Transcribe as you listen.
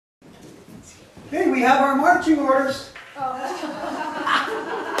Okay, we have our marching orders. Oh.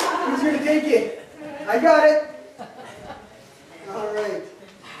 Who's going to take it? I got it. All right.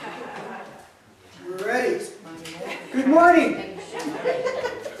 We're ready. Good morning.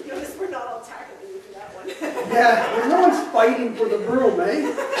 Notice we're not all tackling you for that one. Yeah, no one's fighting for the broom,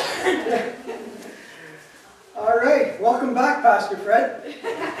 eh? All right, welcome back, Pastor Fred. Good to be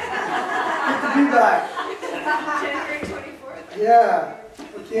back. January 24th. Yeah,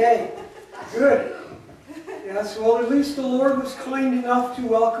 okay, good. Yes, well, at least the Lord was kind enough to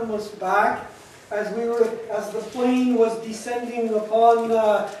welcome us back as the plane was descending upon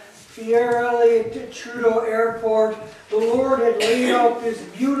Trudeau Airport. The Lord had laid out this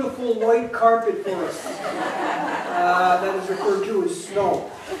beautiful white carpet for us. That is referred to as snow.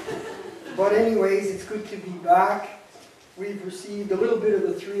 But anyways, it's good to be back. We've received a little bit of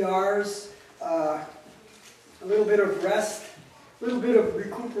the 3 R's, a little bit of rest, a little bit of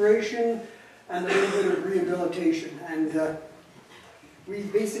recuperation, and a little bit of rehabilitation. And we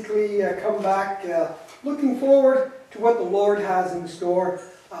basically come back looking forward to what the Lord has in store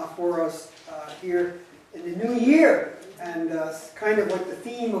for us here in the new year. And kind of like the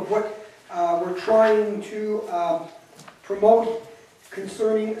theme of what we're trying to promote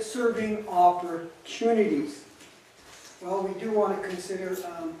concerning serving opportunities. Well, we do want to consider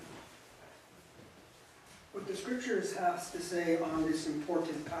what the Scriptures has to say on this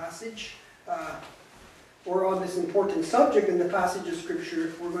important passage, or on this important subject. In the passage of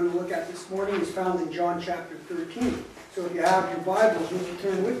Scripture we're going to look at this morning is found in John chapter 13. So if you have your Bibles, you can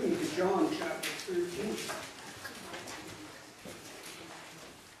turn with me to John chapter 13.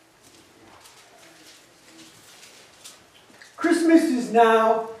 Christmas is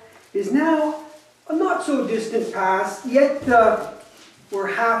now a not so distant past, yet we're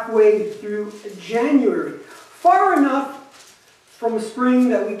halfway through January. Far enough from spring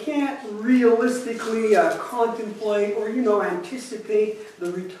that we can't realistically contemplate or, anticipate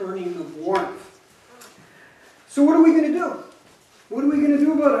the returning of warmth. So what are we going to do? What are we going to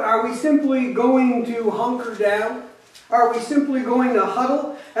do about it? Are we simply going to hunker down? Are we simply going to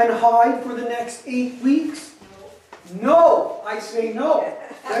huddle and hide for the next 8 weeks? No, I say no.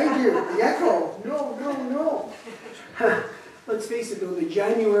 Thank you. The echo. No, no, no. Let's face it though, the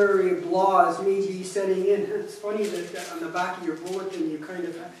January blahs may be setting in. It's funny that on the back of your bulletin you kind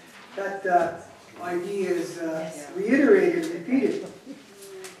of have that idea is reiterated, repeated.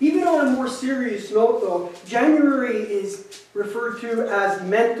 Even on a more serious note though, January is referred to as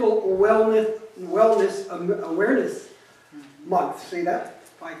Mental Wellness Awareness Month. Say that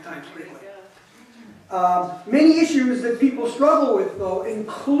 5 times quickly. Many issues that people struggle with, though,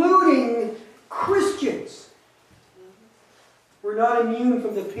 including Christians. We're not immune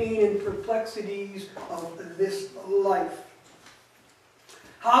from the pain and perplexities of this life.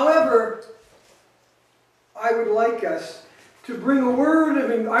 However, I would like us to bring a word of,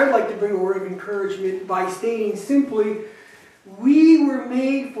 I'd like to bring a word of encouragement by stating simply, we were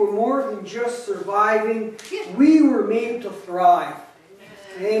made for more than just surviving. We were made to thrive.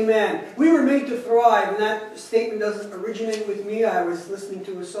 Amen. We were made to thrive, and that statement doesn't originate with me. I was listening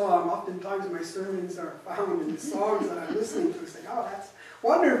to a song. Oftentimes my sermons are found in the songs that I'm listening to. I say, oh, that's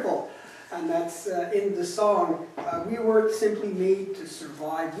wonderful. And that's in the song. We weren't simply made to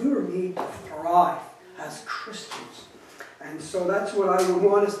survive. We were made to thrive as Christians. And so that's what I would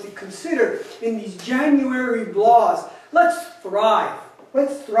want us to consider in these January blahs. Let's thrive.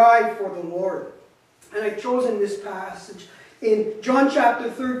 Let's thrive for the Lord. And I've chosen this passage in John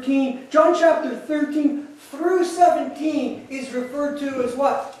chapter 13. John chapter 13 through 17 is referred to as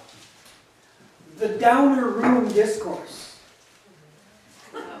what? The downer room discourse.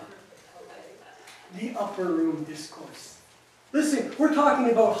 The upper room discourse. Listen, we're talking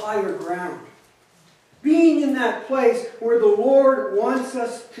about higher ground. Being in that place where the Lord wants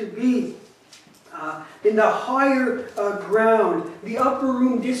us to be. In the higher ground. The upper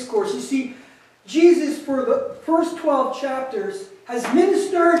room discourse. You see, Jesus, for the first 12 chapters, has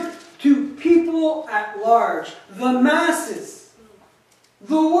ministered to people at large, the masses,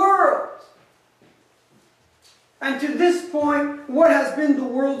 the world. And to this point, what has been the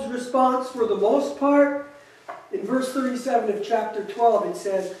world's response for the most part? In verse 37 of chapter 12, it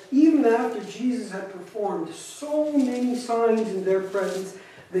says, even after Jesus had performed so many signs in their presence,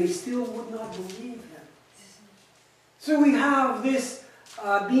 they still would not believe him. So we have this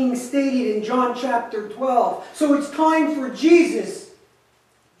being stated in John chapter 12. So it's time for Jesus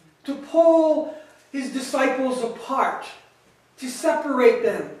to pull his disciples apart, to separate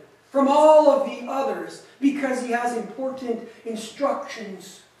them from all of the others, because he has important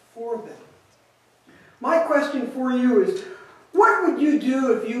instructions for them. My question for you is, What would you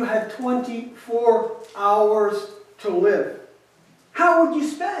do if you had 24 hours to live? How would you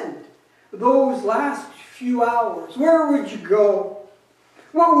spend those last few hours? Where would you go?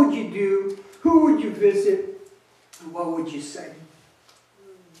 What would you do? Who would you visit? And what would you say?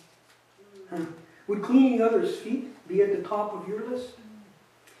 Would cleaning others' feet be at the top of your list?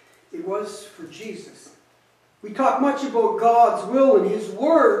 It was for Jesus. We talk much about God's will and His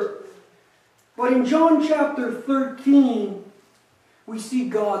Word, but in John chapter 13, we see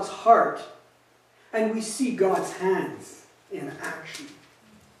God's heart and we see God's hands in action.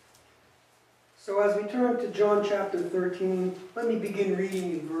 So as we turn to John chapter 13, let me begin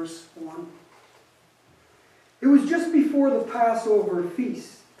reading in verse 1. It was just before the Passover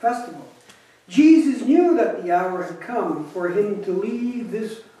festival. Jesus knew that the hour had come for Him to leave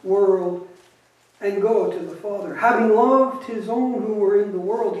this world and go to the Father. Having loved His own who were in the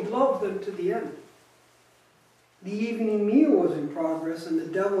world, He loved them to the end. The evening meal was in progress, and the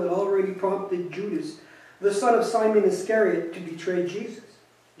devil had already prompted Judas, the son of Simon Iscariot, to betray Jesus.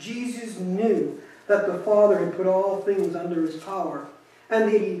 Jesus knew that the Father had put all things under His power,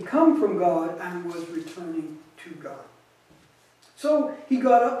 and that He had come from God and was returning to God. So He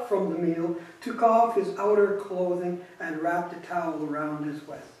got up from the meal, took off His outer clothing, and wrapped a towel around His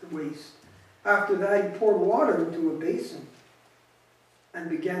waist. After that, He poured water into a basin and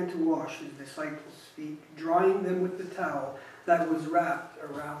began to wash His disciples' feet, drying them with the towel that was wrapped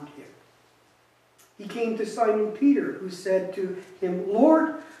around Him. He came to Simon Peter, who said to Him,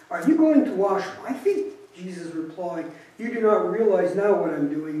 "Lord, are you going to wash my feet?" Jesus replied, "You do not realize now what I'm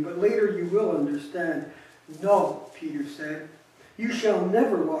doing, but later you will understand." "No," Peter said, "you shall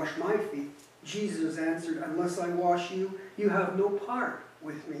never wash my feet." Jesus answered, "Unless I wash you, you have no part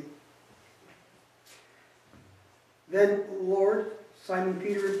with me." "Then, Lord," Simon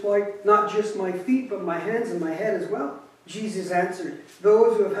Peter replied, "not just my feet, but my hands and my head as well." Jesus answered,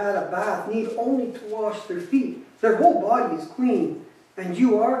 "Those who have had a bath need only to wash their feet. Their whole body is clean, and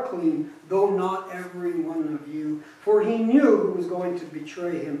you are clean, though not every one of you." For He knew who was going to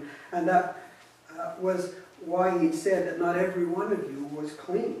betray Him, and that was why He said that not every one of you was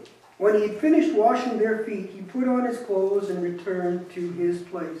clean. When He had finished washing their feet, He put on His clothes and returned to His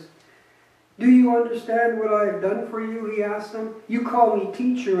place. "Do you understand what I have done for you?" He asked them. "You call me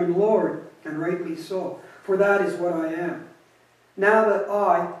teacher and Lord, and rightly so, for that is what I am. Now that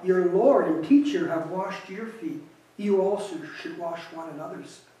I, your Lord and teacher, have washed your feet, you also should wash one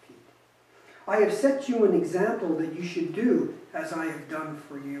another's feet. I have set you an example that you should do as I have done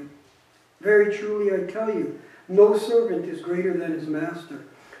for you. Very truly I tell you, no servant is greater than his master,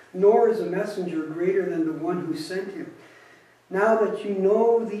 nor is a messenger greater than the one who sent him. Now that you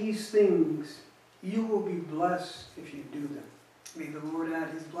know these things, you will be blessed if you do them." May the Lord add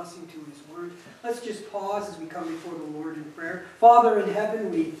His blessing to His word. Let's just pause as we come before the Lord in prayer. Father in heaven,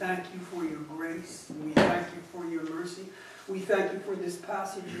 we thank you for your grace. And we thank you for your mercy. We thank you for this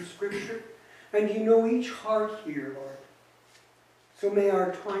passage of Scripture. And you know each heart here, Lord. So may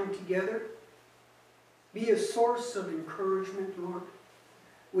our time together be a source of encouragement, Lord.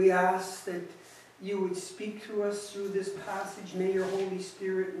 We ask that you would speak to us through this passage. May your Holy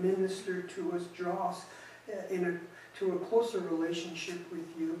Spirit minister to us, draw us to a closer relationship with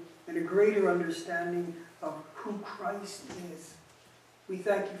you and a greater understanding of who Christ is. We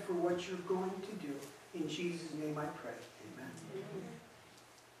thank you for what you're going to do. In Jesus' name I pray. Amen.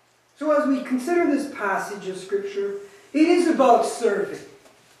 So as we consider this passage of Scripture, it is about serving.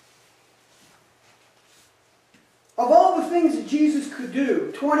 Of all the things that Jesus could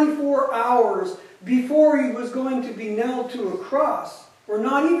do 24 hours before He was going to be nailed to a cross, or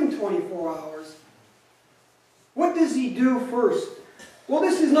not even 24 hours, what does He do first? Well,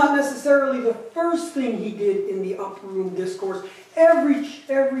 this is not necessarily the first thing He did in the upper room discourse. Every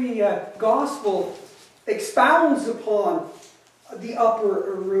gospel expounds upon the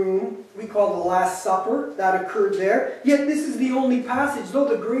upper room. We call the Last Supper. That occurred there. Yet this is the only passage, though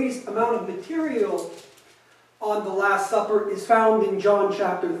the greatest amount of material on the Last Supper is found in John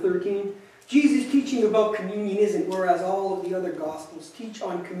chapter 13. Jesus' teaching about communion isn't, whereas all of the other Gospels teach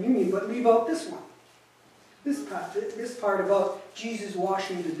on communion, but leave out this one. This part about Jesus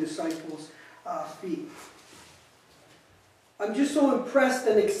washing the disciples' feet. I'm just so impressed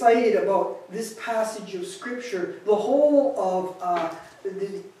and excited about this passage of Scripture. The whole of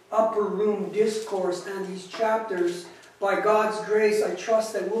the upper room discourse and these chapters, by God's grace, I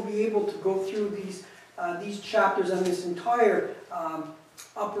trust that we'll be able to go through these chapters and this entire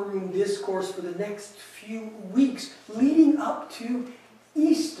upper room discourse for the next few weeks leading up to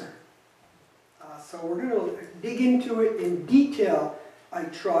Easter. So we're going to dig into it in detail, I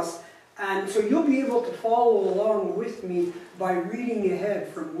trust, And so you'll be able to follow along with me by reading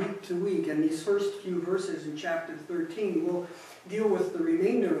ahead from week to week. And these first few verses in chapter 13 will deal with the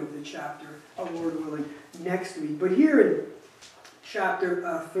remainder of the chapter, Lord willing, next week. But here in chapter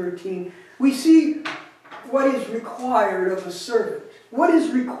 13, we see what is required of a servant. What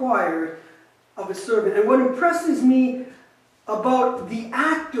is required of a servant? And what impresses me about the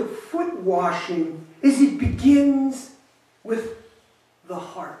act of foot washing is it begins with the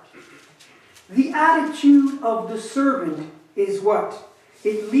heart. The attitude of the servant is what?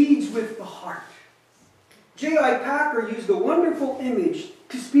 It leads with the heart. J.I. Packer used a wonderful image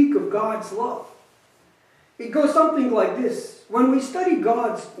to speak of God's love. It goes something like this. When we study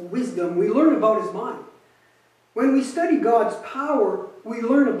God's wisdom, we learn about His mind. When we study God's power, we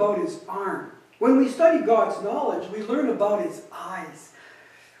learn about His arm. When we study God's knowledge, we learn about His eyes.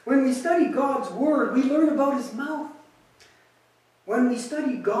 When we study God's word, we learn about His mouth. When we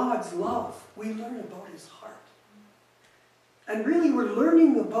study God's love, we learn about His heart. And really, we're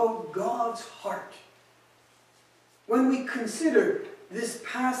learning about God's heart. When we consider this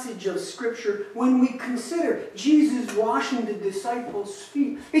passage of Scripture, when we consider Jesus washing the disciples'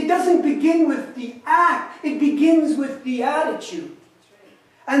 feet, it doesn't begin with the act, it begins with the attitude.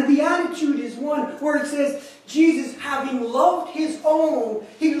 And the attitude is one where it says, Jesus, having loved His own,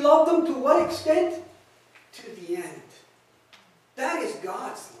 He loved them to what extent? To the end. That is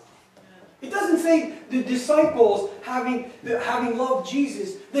God's love. It doesn't say the disciples, having loved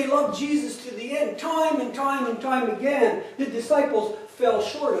Jesus, they loved Jesus to the end. Time and time and time again, the disciples fell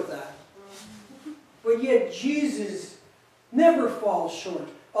short of that. But yet Jesus never falls short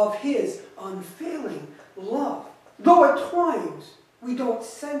of His unfailing love. Though at times we don't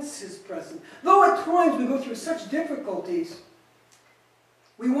sense His presence. Though at times we go through such difficulties,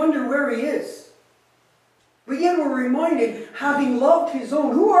 we wonder where He is. But yet we're reminded, having loved His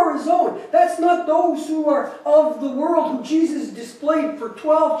own. Who are His own? That's not those who are of the world, who Jesus displayed for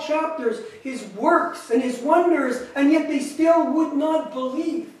 12 chapters His works and His wonders, and yet they still would not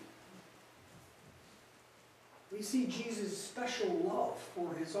believe. We see Jesus' special love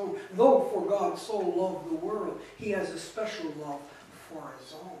for His own. Though for God so loved the world, He has a special love for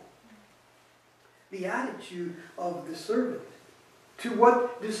His own. The attitude of the servant. To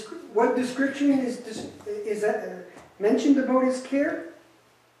what description is mentioned about His care?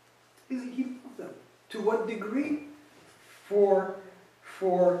 Is He loved them. To what degree? Forever.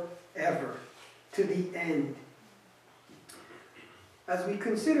 To the end. As we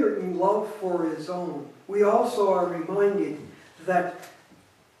consider in love for His own, we also are reminded that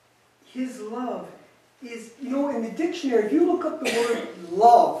His love is, in the dictionary, if you look up the word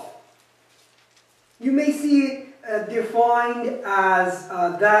love, you may see it defined as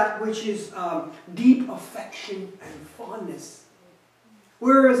that which is deep affection and fondness.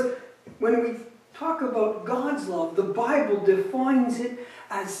 Whereas when we talk about God's love, the Bible defines it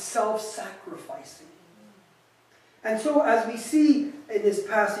as self-sacrificing. And so as we see in this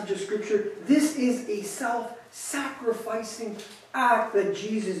passage of Scripture, this is a self-sacrificing act that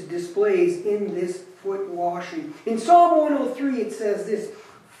Jesus displays in this foot washing. In Psalm 103 it says this,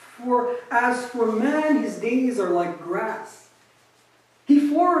 "For as for man, his days are like grass. He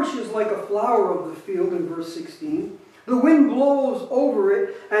flourishes like a flower of the field," in verse 16. "The wind blows over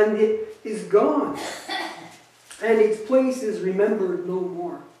it, and it is gone, and its place is remembered no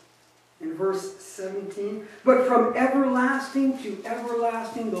more." In verse 17, "But from everlasting to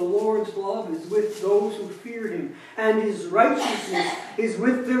everlasting the Lord's love is with those who fear Him, and His righteousness is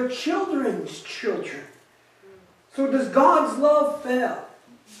with their children's children." So does God's love fail?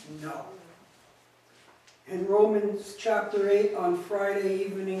 No. In Romans chapter 8 on Friday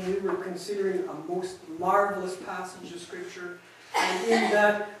evening, we were considering a most marvelous passage of Scripture. And in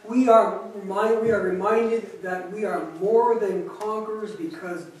that, we are reminded that we are more than conquerors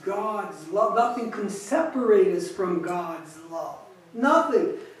because God's love, nothing can separate us from God's love.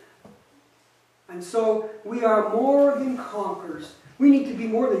 Nothing. And so, we are more than conquerors. We need to be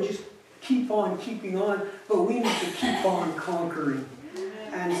more than just keep on keeping on, but we need to keep on conquering.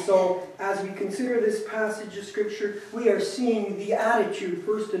 And so, as we consider this passage of Scripture, we are seeing the attitude,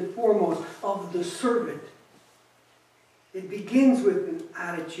 first and foremost, of the servant. It begins with an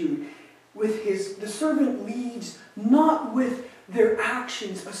attitude. The servant leads not with their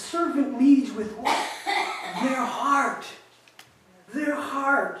actions. A servant leads with what? Their heart. Their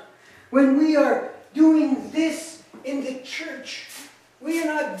heart. When we are doing this in the church, we are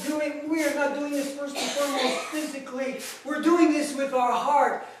not doing this first and foremost physically. We're doing this with our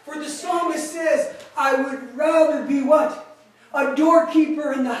heart. For the psalmist says, "I would rather be" what? a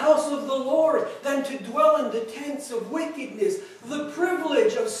doorkeeper in the house of the Lord than to dwell in the tents of wickedness. The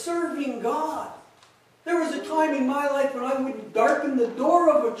privilege of serving God. There was a time in my life when I would darken the door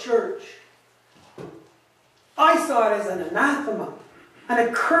of a church. I saw it as an anathema and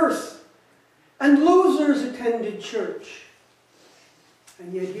a curse. And losers attended church.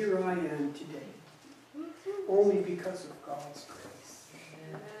 And yet here I am today. Only because of God's grace.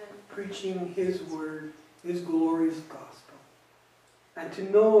 Preaching His word, His glorious gospel. And to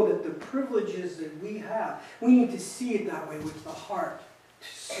know that the privileges that we have, we need to see it that way with the heart to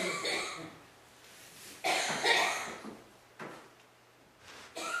serve Him.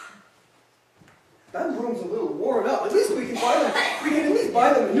 That room's a little worn up. At least we can buy them. We can at least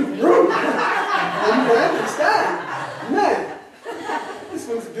buy them a new room. I understand. Man, this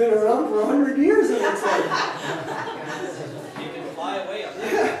one's been around for 100 years, it looks like. You can fly away up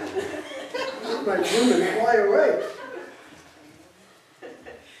there. Take my room and fly away.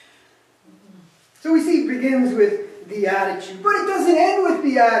 So we see it begins with the attitude. But it doesn't end with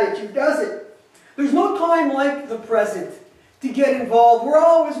the attitude, does it? There's no time like the present to get involved. We're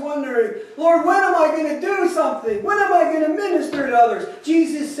always wondering, Lord, when am I going to do something? When am I going to minister to others?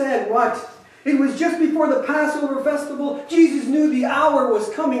 Jesus said what? It was just before the Passover festival. Jesus knew the hour was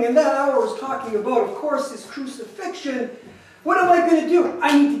coming, and that hour was talking about, of course, His crucifixion. What am I going to do?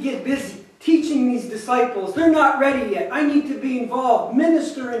 I need to get busy teaching these disciples. They're not ready yet. I need to be involved,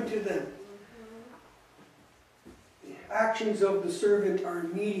 ministering to them. The actions of the servant are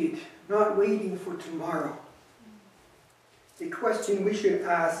immediate, not waiting for tomorrow. The question we should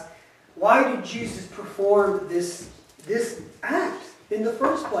ask, why did Jesus perform this act in the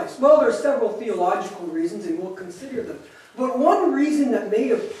first place? Well, there are several theological reasons, and we'll consider them. But one reason that may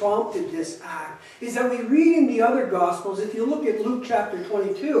have prompted this act is that we read in the other Gospels, if you look at Luke chapter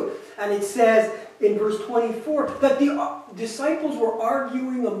 22, and it says in verse 24, that the disciples were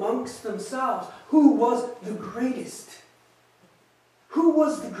arguing amongst themselves who was the greatest. Who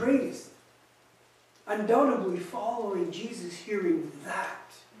was the greatest? Undoubtedly following Jesus, hearing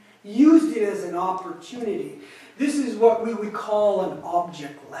that, used it as an opportunity. This is what we would call an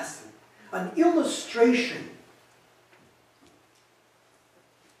object lesson, an illustration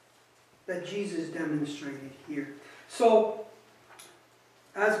that Jesus demonstrated here. So,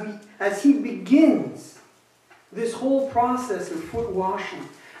 as He begins this whole process of foot washing,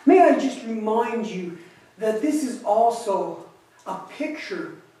 may I just remind you that this is also a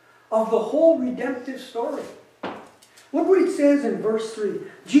picture of the whole redemptive story. Look what it says in verse 3.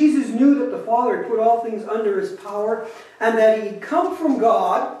 Jesus knew that the Father had put all things under His power, and that He had come from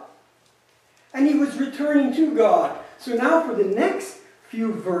God, and He was returning to God. So now for the next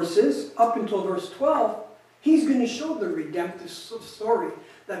few verses, up until verse 12, He's going to show the redemptive story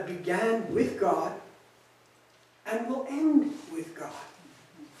that began with God and will end with God.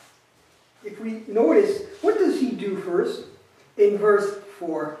 If we notice, what does He do first? In verse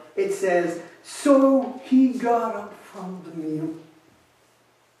 4, it says, so He got up from the meal,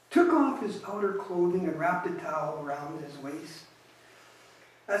 took off His outer clothing and wrapped a towel around His waist.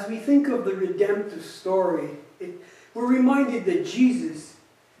 As we think of the redemptive story, we're reminded that Jesus,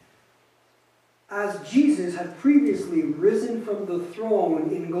 as Jesus had previously risen from the throne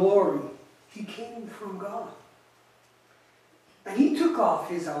in glory, He came from God. And He took off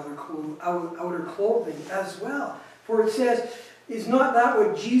His outer clothing as well. For it says, is not that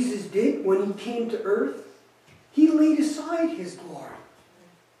what Jesus did when He came to earth? He laid aside His glory.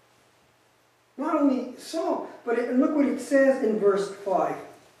 Not only so, but look what it says in verse 5,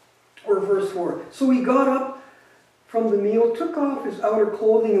 or verse 4. So He got up from the meal, took off His outer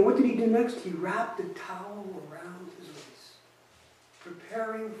clothing, and what did He do next? He wrapped a towel around His waist.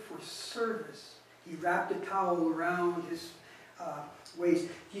 Preparing for service, He wrapped a towel around His waist.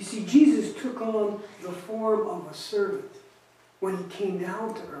 You see, Jesus took on the form of a servant when He came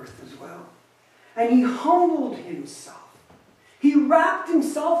down to earth as well. And He humbled Himself. He wrapped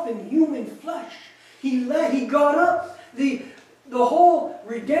Himself in human flesh. He got up. The whole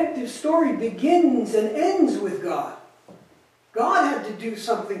redemptive story begins and ends with God. God had to do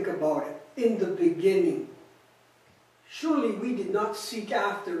something about it in the beginning. Surely we did not seek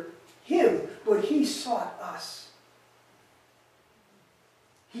after Him, but He sought us.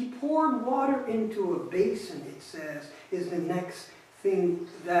 He poured water into a basin, it says, is the next thing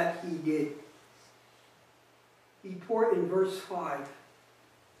that He did. He poured in verse 5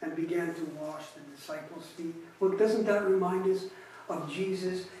 and began to wash the disciples' feet. Well, doesn't that remind us of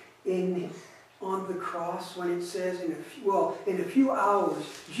Jesus on the cross when it says in a few hours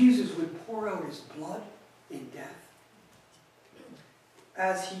Jesus would pour out His blood in death?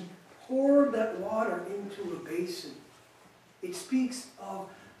 As He poured that water into a basin, It speaks of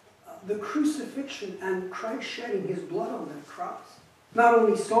the crucifixion and Christ shedding his blood on that cross. Not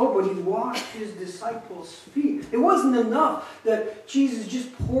only so, but he washed his disciples' feet. It wasn't enough that Jesus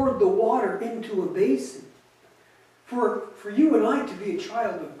just poured the water into a basin. For you and I to be a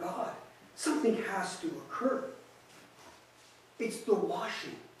child of God, something has to occur. It's the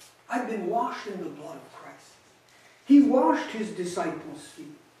washing. I've been washed in the blood of Christ. He washed his disciples'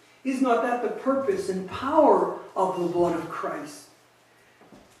 feet. Is not that the purpose and power of the blood of Christ?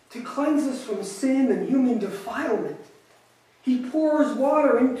 To cleanse us from sin and human defilement. He pours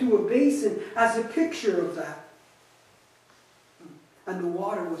water into a basin as a picture of that. And the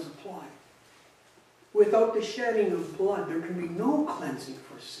water was applied. Without the shedding of blood, there can be no cleansing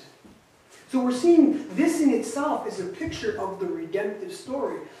for sin. So we're seeing this in itself is a picture of the redemptive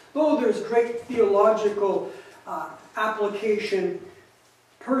story. Though there's great theological application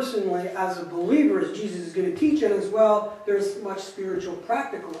personally as a believer, as Jesus is going to teach, and as well, there's much spiritual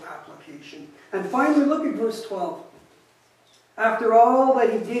practical application. And finally, look at verse 12. After all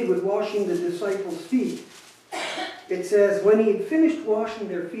that he did with washing the disciples' feet, it says, when he had finished washing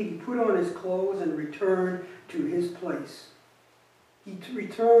their feet, he put on his clothes and returned to his place. He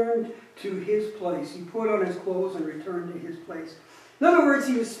returned to his place. He put on his clothes and returned to his place. In other words,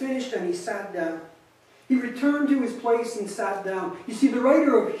 he was finished and he sat down. He returned to his place and sat down. You see, the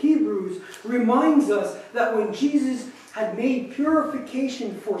writer of Hebrews reminds us that when Jesus had made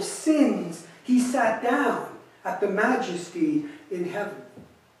purification for sins, he sat down at the majesty in heaven,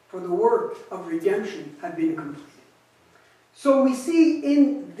 for the work of redemption had been completed. So we see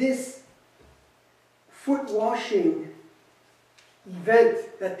in this foot washing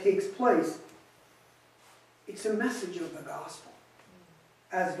event that takes place, it's a message of the gospel.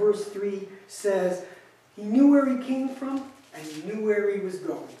 As verse 3 says, he knew where he came from and he knew where he was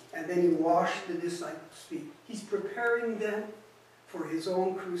going. And then he washed the disciples' feet. He's preparing them for his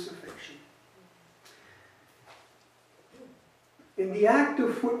own crucifixion. In the act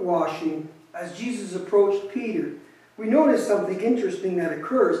of foot washing, as Jesus approached Peter, we notice something interesting that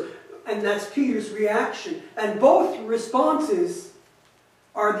occurs, and that's Peter's reaction. And both responses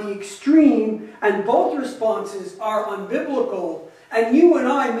are the extreme, and both responses are unbiblical. And you and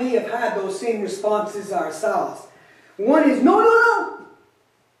I may have had those same responses ourselves. One is, no, no, no,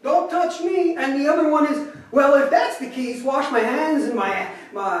 don't touch me. And the other one is, well, if that's the case, wash my hands and my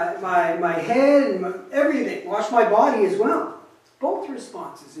head and everything. Wash my body as well. Both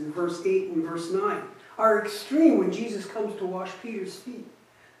responses in verse 8 and verse 9 are extreme when Jesus comes to wash Peter's feet.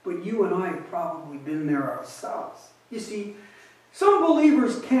 But you and I have probably been there ourselves. You see, some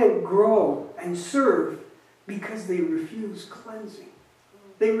believers can't grow and serve because they refuse cleansing.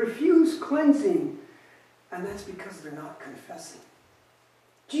 They refuse cleansing, and that's because they're not confessing.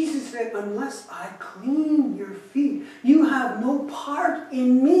 Jesus said, unless I clean your feet, you have no part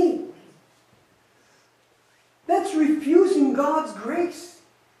in me. That's refusing God's grace.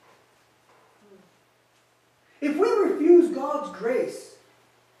 If we refuse God's grace,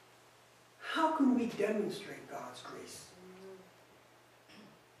 how can we demonstrate God's grace?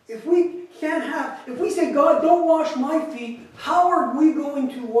 If we say, God, don't wash my feet, how are we going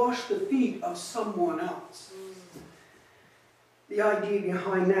to wash the feet of someone else? The idea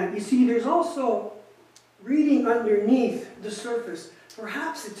behind that. You see, there's also, reading underneath the surface,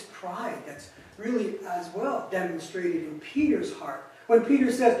 perhaps it's pride that's really as well demonstrated in Peter's heart. When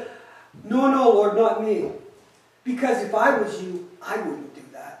Peter says, no, no, Lord, not me. Because if I was you, I wouldn't do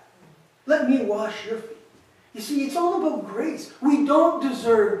that. Let me wash your feet. You see, it's all about grace. We don't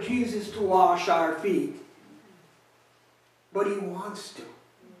deserve Jesus to wash our feet. But he wants to.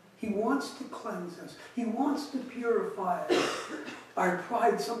 He wants to cleanse us. He wants to purify us. Our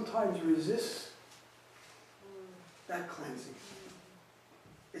pride sometimes resists that cleansing.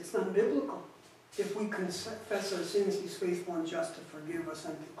 It's unbiblical. If we confess our sins, he's faithful and just to forgive us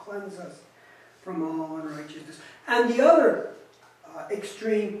and to cleanse us from all unrighteousness. And the other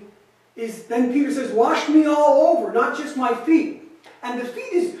extreme is, then Peter says, wash me all over, not just my feet. And the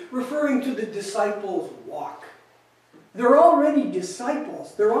feet is referring to the disciples' walk. They're already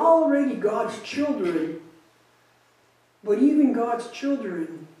disciples. They're already God's children. But even God's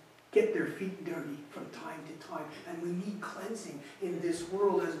children get their feet dirty from time to time. And we need cleansing in this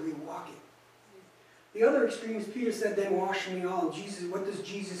world as we walk it. The other extreme is Peter said, then wash me all. Jesus, what does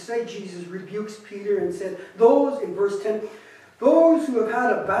Jesus say? Jesus rebukes Peter and said, those, in verse 10, those who have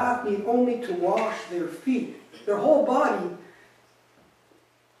had a bath need only to wash their feet. Their whole body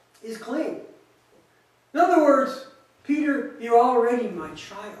is clean. In other words, Peter, you're already my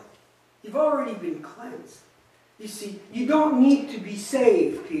child. You've already been cleansed. You see, you don't need to be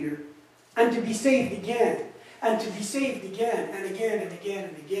saved, Peter, and to be saved again. and to be saved again and again and again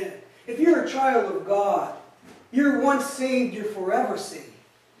and again. If you're a child of God, you're once saved, you're forever saved.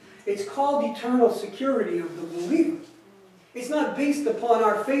 It's called eternal security of the believer. It's not based upon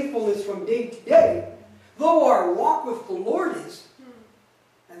our faithfulness from day to day, though our walk with the Lord is.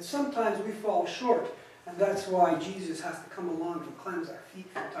 And sometimes we fall short, and that's why Jesus has to come along and cleanse our feet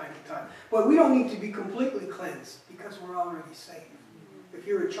from time to time. But we don't need to be completely cleansed because we're already saved. If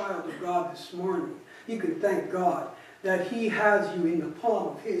you're a child of God this morning, you can thank God that He has you in the palm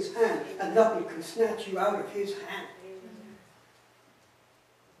of His hand, and nothing can snatch you out of His hand.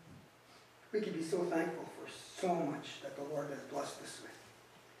 We can be so thankful for so much that the Lord has blessed us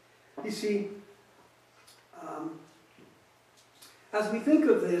with. You see, as we think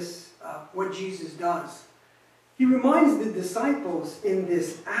of this, what Jesus does, He reminds the disciples in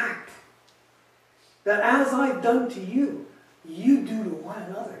this act that as I've done to you, you do to one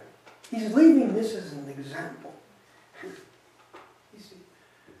another. He's leaving this as an example. You see,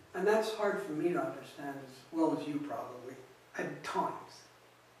 and that's hard for me to understand as well as you probably, at times.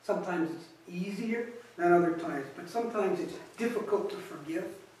 Sometimes it's easier than other times, but sometimes it's difficult to forgive,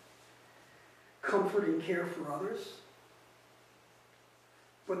 comfort and care for others.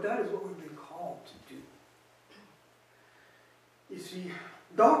 But that is what we've been called to do. You see,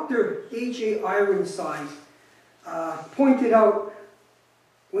 Dr. H.A. Ironside pointed out,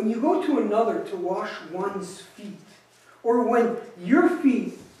 when you go to another to wash one's feet, or when your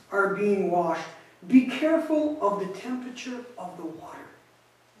feet are being washed, be careful of the temperature of the water.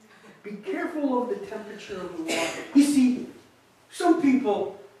 Be careful of the temperature of the water. You see, some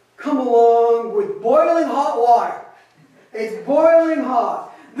people come along with boiling hot water. It's boiling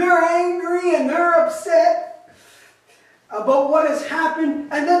hot. They're angry and they're upset about what has happened,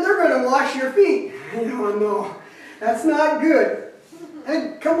 and then they're going to wash your feet. No, that's not good.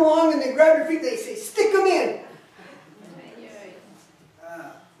 And come along and they grab your feet, they say, stick them in.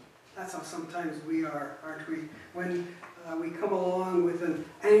 That's how sometimes we are, aren't we? When we come along with an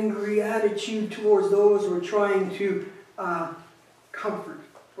angry attitude towards those we're trying to comfort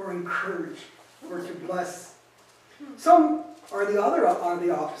or encourage or to bless. Some are the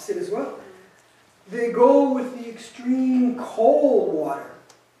opposite as well. They go with the extreme cold water.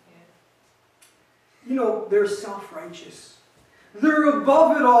 You know, they're self-righteous. They're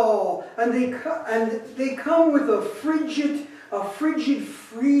above it all, and they come with they come with the frigid,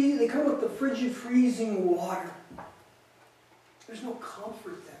 freezing water. There's no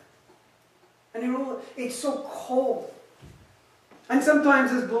comfort there. And it's so cold. And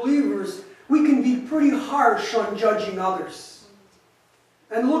sometimes as believers, we can be pretty harsh on judging others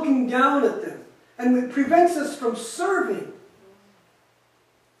and looking down at them. And it prevents us from serving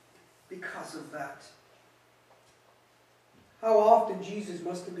because of that. How often Jesus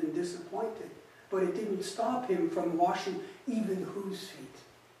must have been disappointed, but it didn't stop Him from washing even whose feet?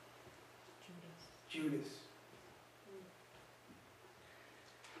 Judas.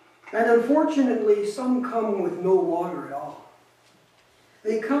 And unfortunately, some come with no water at all.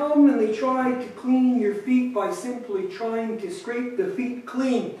 They come and they try to clean your feet by simply trying to scrape the feet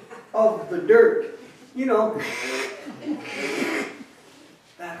clean of the dirt. You know,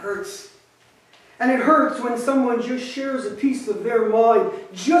 that hurts. And it hurts when someone just shares a piece of their mind,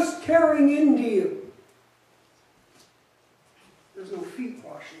 just tearing into you. There's no feet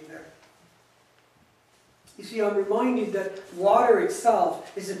washing there. You see, I'm reminded that water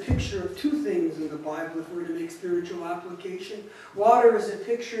itself is a picture of two things in the Bible if we're to make spiritual application. Water is a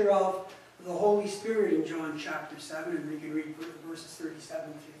picture of the Holy Spirit in John chapter 7, and we can read verses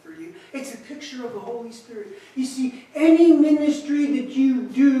 37 through 38. It's a picture of the Holy Spirit. You see, any ministry that you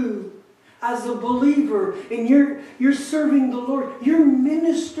do as a believer and you're serving the Lord, you're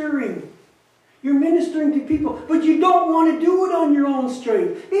ministering. You're ministering to people, but you don't want to do it on your own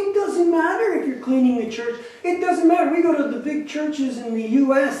strength. It doesn't matter if you're cleaning the church. It doesn't matter. We go to the big churches in the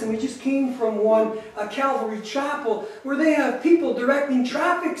U.S., and we just came from one, a Calvary Chapel, where they have people directing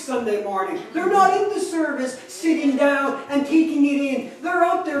traffic Sunday morning. They're not in the service sitting down and taking it in. They're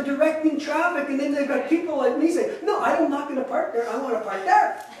out there directing traffic, and then they've got people like me say, no, I'm not going to park there. I want to park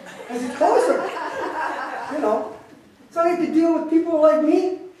there because it's closer. You know. So I have to deal with people like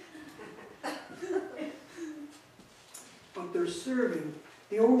me. But they're serving.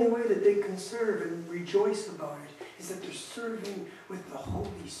 The only way that they can serve and rejoice about it is that they're serving with the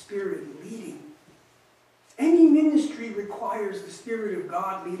Holy Spirit leading. Any ministry requires the Spirit of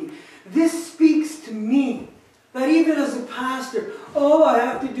God leading. This speaks to me that even as a pastor, oh, I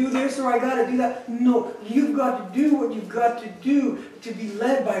have to do this or I got to do that. No, you've got to do what you've got to do to be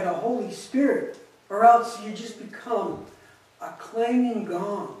led by the Holy Spirit, or else you just become a clanging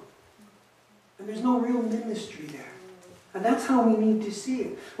gong. And there's no real ministry there. And that's how we need to see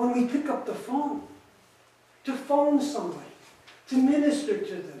it. When we pick up the phone, to phone somebody, to minister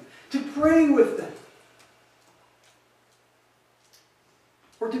to them, to pray with them,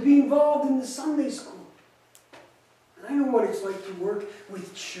 or to be involved in the Sunday school. And I know what it's like to work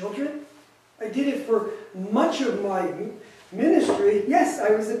with children. I did it for much of my ministry. Yes,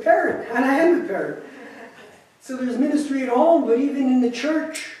 I was a parent, and I am a parent. So there's ministry at home, but even in the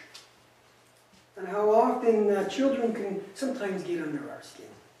church. And how often children can sometimes get under our skin.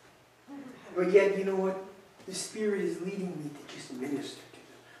 But yet, you know what? The Spirit is leading me to just minister to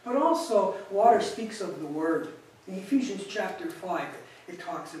them. But also, water speaks of the Word. In Ephesians chapter 5, it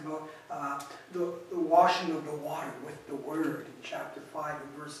talks about the washing of the water with the Word in chapter 5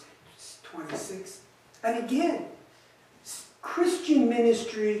 and verse 26. And again, Christian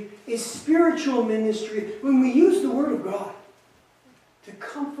ministry is spiritual ministry when we use the Word of God to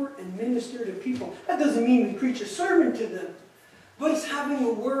comfort and minister to people. That doesn't mean we preach a sermon to them, but it's having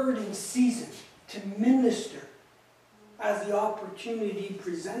a word in season to minister as the opportunity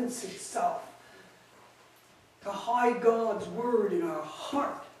presents itself. To hide God's Word in our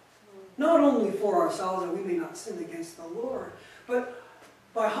heart. Not only for ourselves that we may not sin against the Lord, but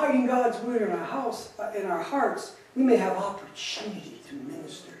by hiding God's Word in our hearts, we may have opportunity to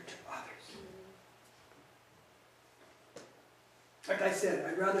minister to others. Like I said,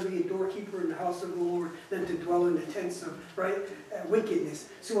 I'd rather be a doorkeeper in the house of the Lord than to dwell in the tents of wickedness.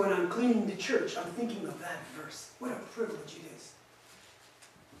 So when I'm cleaning the church, I'm thinking of that verse. What a privilege it is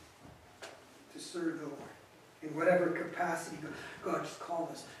to serve the Lord in whatever capacity God has called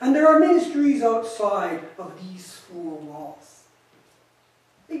us. And there are ministries outside of these four walls.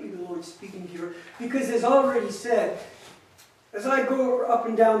 Maybe the Lord's speaking to you, because as already said, as I go up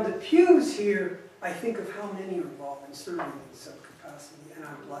and down the pews here, I think of how many are involved in serving in some capacity, and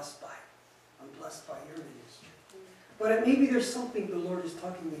I'm blessed by it. I'm blessed by your ministry. But maybe there's something the Lord is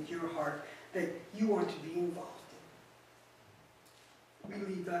tugging at your heart that you want to be involved in. We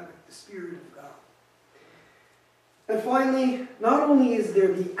leave that with the Spirit of God. And finally, not only is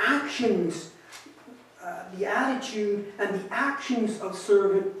there the actions, the attitude and the actions of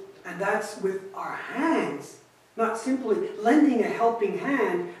servant, and that's with our hands, not simply lending a helping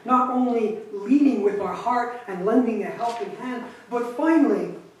hand, not only leading with our heart and lending a helping hand, but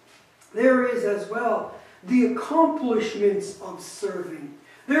finally, there is as well the accomplishments of serving.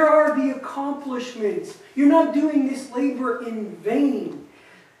 There are the accomplishments. You're not doing this labor in vain.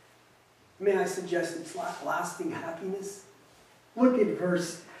 May I suggest it's lasting happiness? Look at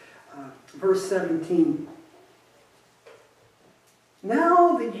verse 17.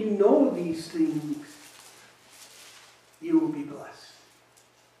 Now that you know these things, you will be blessed.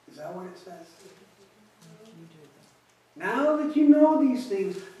 Is that what it says? Now that you know these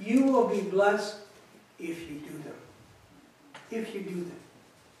things, you will be blessed if you do them. If you do them.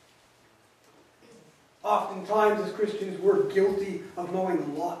 Oftentimes as Christians, we're guilty of knowing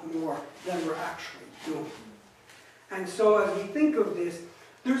a lot more than we're actually doing. And so as we think of this,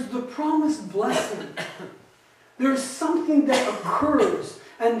 there's the promised blessing. There's something that occurs.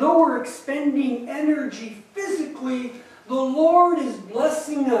 And though we're expending energy physically, the Lord is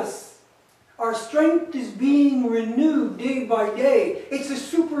blessing us. Our strength is being renewed day by day. It's a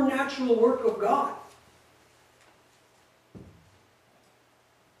supernatural work of God.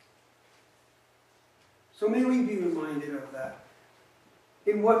 So may we be reminded of that.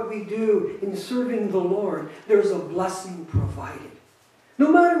 In what we do, in serving the Lord, there's a blessing provided.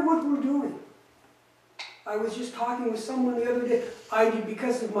 No matter what we're doing. I was just talking with someone the other day.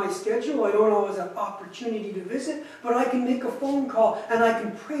 Because of my schedule, I don't always have opportunity to visit, but I can make a phone call and I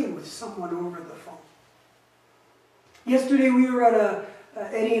can pray with someone over the phone. Yesterday we were at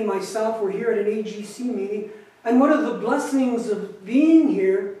Eddie and myself were here at an AGC meeting, and one of the blessings of being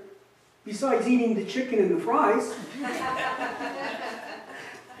here, besides eating the chicken and the fries,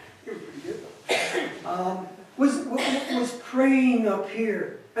 they were pretty good though, was praying up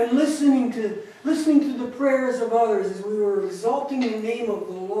here and listening to the prayers of others as we were exalting the name of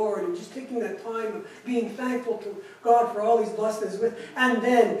the Lord and just taking that time of being thankful to God for all He's blessed us with, and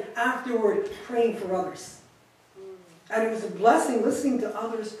then afterward praying for others. And it was a blessing listening to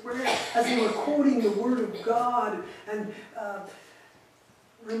others' prayers as they were quoting the Word of God and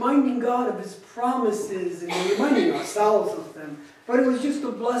reminding God of His promises and reminding ourselves of them. But it was just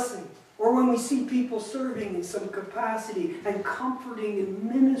a blessing. Or when we see people serving in some capacity and comforting and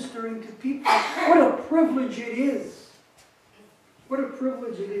ministering to people, what a privilege it is. What a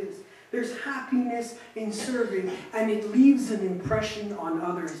privilege it is. There's happiness in serving, and it leaves an impression on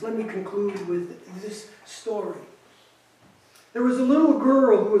others. Let me conclude with this story. There was a little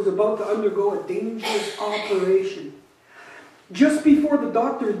girl who was about to undergo a dangerous operation. Just before the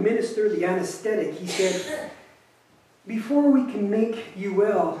doctor administered the anesthetic, he said, "Before we can make you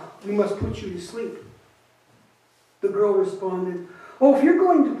well, we must put you to sleep." The girl responded, "Oh, if you're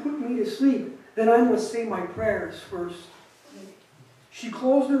going to put me to sleep, then I must say my prayers first." She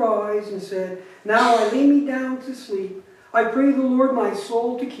closed her eyes and said, "Now I lay me down to sleep. I pray the Lord my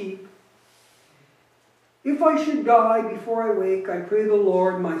soul to keep. If I should die before I wake, I pray the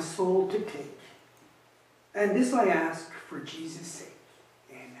Lord my soul to take. And this I ask for Jesus' sake."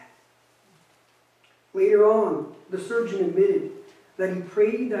 Amen. Later on, the surgeon admitted that he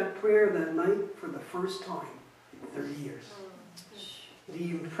prayed that prayer that night for the first time in 30 years.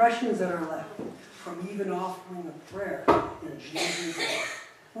 The impressions that are left from even offering a prayer in Jesus' name.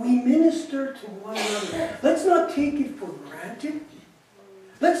 We minister to one another. Let's not take it for granted.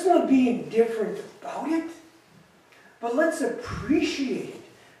 Let's not be indifferent about it. But let's appreciate it.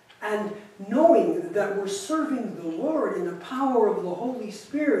 And knowing that we're serving the Lord in the power of the Holy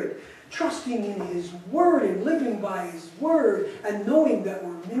Spirit, trusting in His Word and living by His Word, and knowing that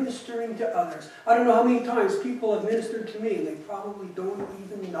we're ministering to others. I don't know how many times people have ministered to me and they probably don't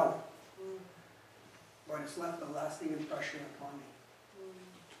even know. But it's left a lasting impression upon me.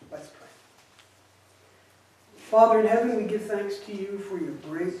 Let's pray. Father in heaven, we give thanks to you for your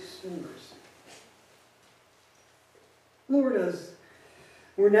grace and mercy. Lord, as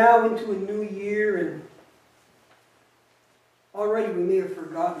we're now into a new year and already we may have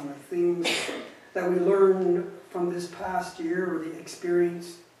forgotten the things that we learned from this past year or the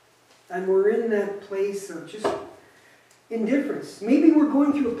experience, and we're in that place of just indifference. Maybe we're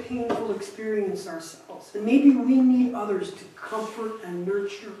going through a painful experience ourselves, and maybe we need others to comfort and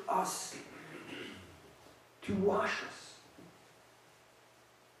nurture us, to wash us,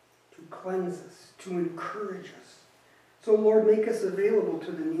 to cleanse us, to encourage us. So Lord, make us available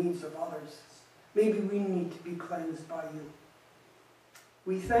to the needs of others. Maybe we need to be cleansed by you.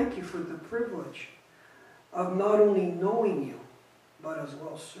 We thank you for the privilege of not only knowing you, but as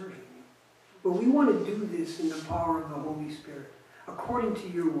well serving you. But we want to do this in the power of the Holy Spirit, according to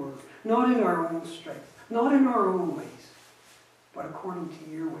your word, not in our own strength, not in our own ways, but according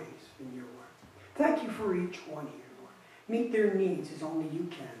to your ways and your word. Thank you for each one here, Lord. Meet their needs as only you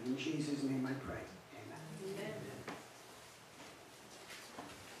can. In Jesus' name I pray.